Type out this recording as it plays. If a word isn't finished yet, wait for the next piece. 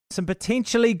Some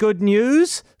potentially good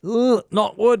news,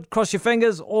 not wood, cross your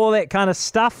fingers, all that kind of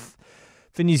stuff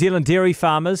for New Zealand dairy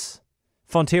farmers.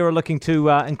 Fonterra looking to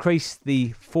increase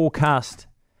the forecast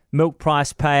milk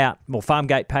price payout, or farm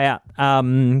gate payout.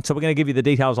 So we're going to give you the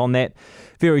details on that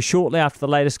very shortly after the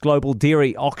latest global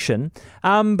dairy auction.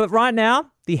 But right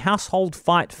now, the household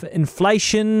fight for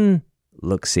inflation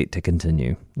looks set to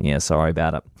continue. Yeah, sorry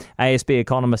about it. ASB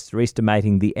economists are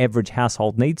estimating the average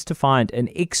household needs to find an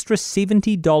extra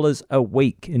 $70 a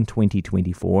week in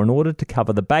 2024 in order to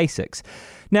cover the basics.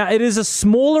 Now, it is a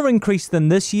smaller increase than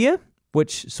this year,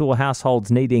 which saw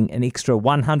households needing an extra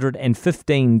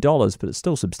 $115, but it's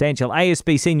still substantial.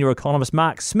 ASB senior economist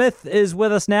Mark Smith is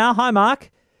with us now. Hi, Mark.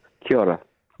 Kia ora.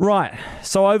 Right,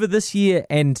 so over this year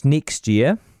and next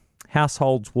year,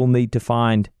 households will need to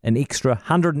find an extra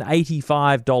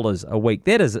 $185 a week.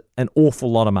 That is an awful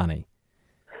lot of money.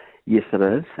 Yes, it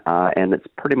is, and it's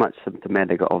pretty much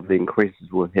symptomatic of the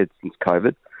increases we've had since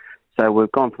COVID. So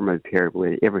we've gone from a period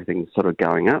where everything's sort of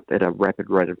going up at a rapid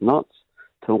rate of knots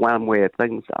to one where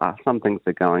some things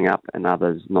are going up and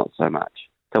others not so much.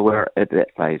 So we're at that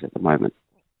phase at the moment.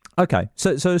 Okay,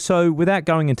 so without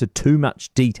going into too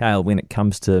much detail when it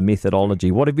comes to methodology,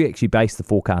 what have you actually based the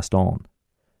forecast on?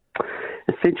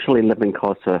 Essentially, living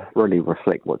costs really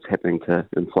reflect what's happening to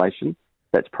inflation.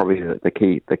 That's probably the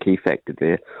key factor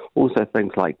there. Also,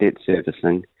 things like debt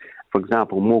servicing. For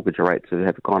example, mortgage rates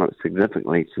have gone up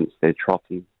significantly since their trough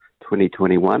in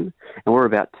 2021, and we're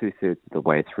about 2/3 of the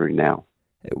way through now.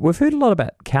 We've heard a lot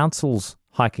about councils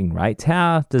hiking rates.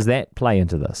 How does that play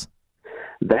into this?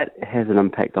 That has an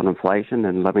impact on inflation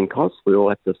and living costs. We all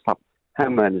have to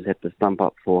homeowners have to stump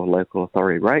up for local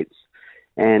authority rates.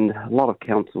 And a lot of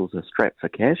councils are strapped for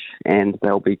cash, and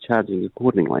they'll be charging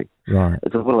accordingly. Right.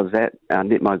 As well as that, our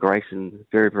net migration is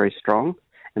very, very strong,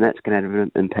 and that's going to have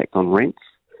an impact on rents.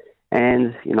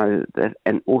 And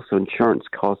and also insurance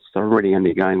costs are already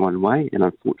only going one way, and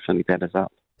unfortunately that is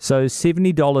up. So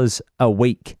 $70 a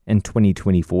week in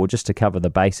 2024 just to cover the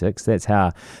basics. That's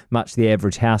how much the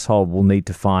average household will need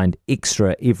to find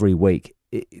extra every week.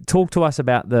 Talk to us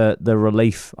about the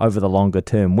relief over the longer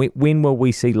term. When will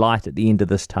we see light at the end of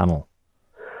this tunnel?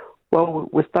 Well,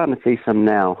 we're starting to see some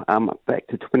now. Back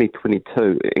to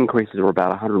 2022, increases are about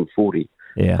 140.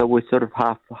 Yeah. So we're sort of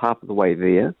half of the way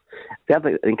there. The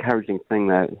other encouraging thing,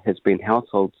 though, has been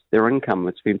households. Their income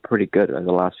has been pretty good over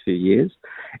the last few years,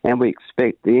 and we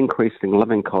expect the increase in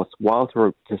living costs, while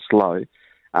to slow,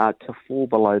 to fall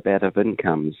below that of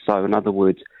incomes. So, in other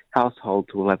words,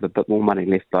 households will have a bit more money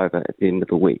left over at the end of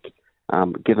the week,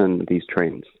 given these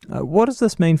trends. What does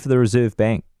this mean for the Reserve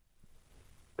Bank?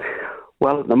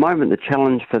 Well, at the moment, the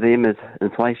challenge for them is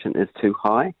inflation is too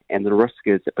high, and the risk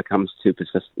is it becomes too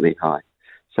persistently high.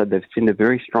 So they've sent a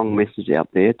very strong message out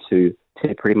there to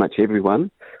pretty much everyone,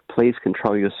 please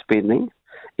control your spending.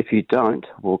 If you don't,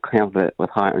 we'll counter it with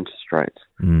higher interest rates.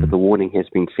 But the warning has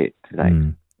been set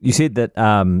today. You said that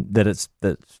it's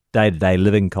day-to-day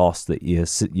living costs that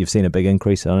you've seen a big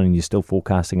increase on, and you're still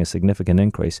forecasting a significant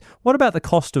increase. What about the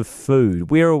cost of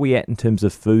food? Where are we at in terms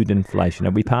of food inflation?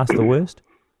 Are we past the worst?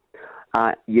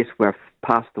 Yes, we're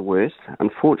past the worst.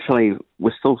 Unfortunately,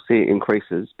 we're still seeing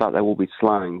increases, but they will be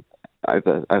slowing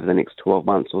over the next 12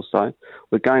 months or so.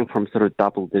 We're going from sort of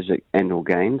double-digit annual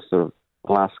gains, sort of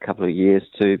the last couple of years,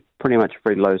 to pretty much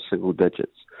very low single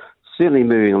digits. Certainly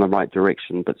moving in the right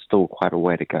direction, but still quite a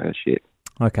way to go as yet.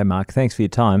 Okay, Mark, thanks for your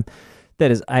time.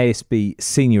 That is ASB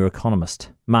senior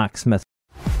economist Mark Smith.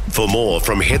 For more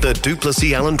from Heather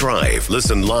Duplessis Allen Drive,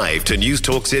 listen live to News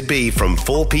Talk ZB from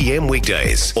 4 p.m.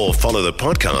 weekdays or follow the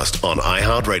podcast on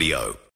iHeartRadio.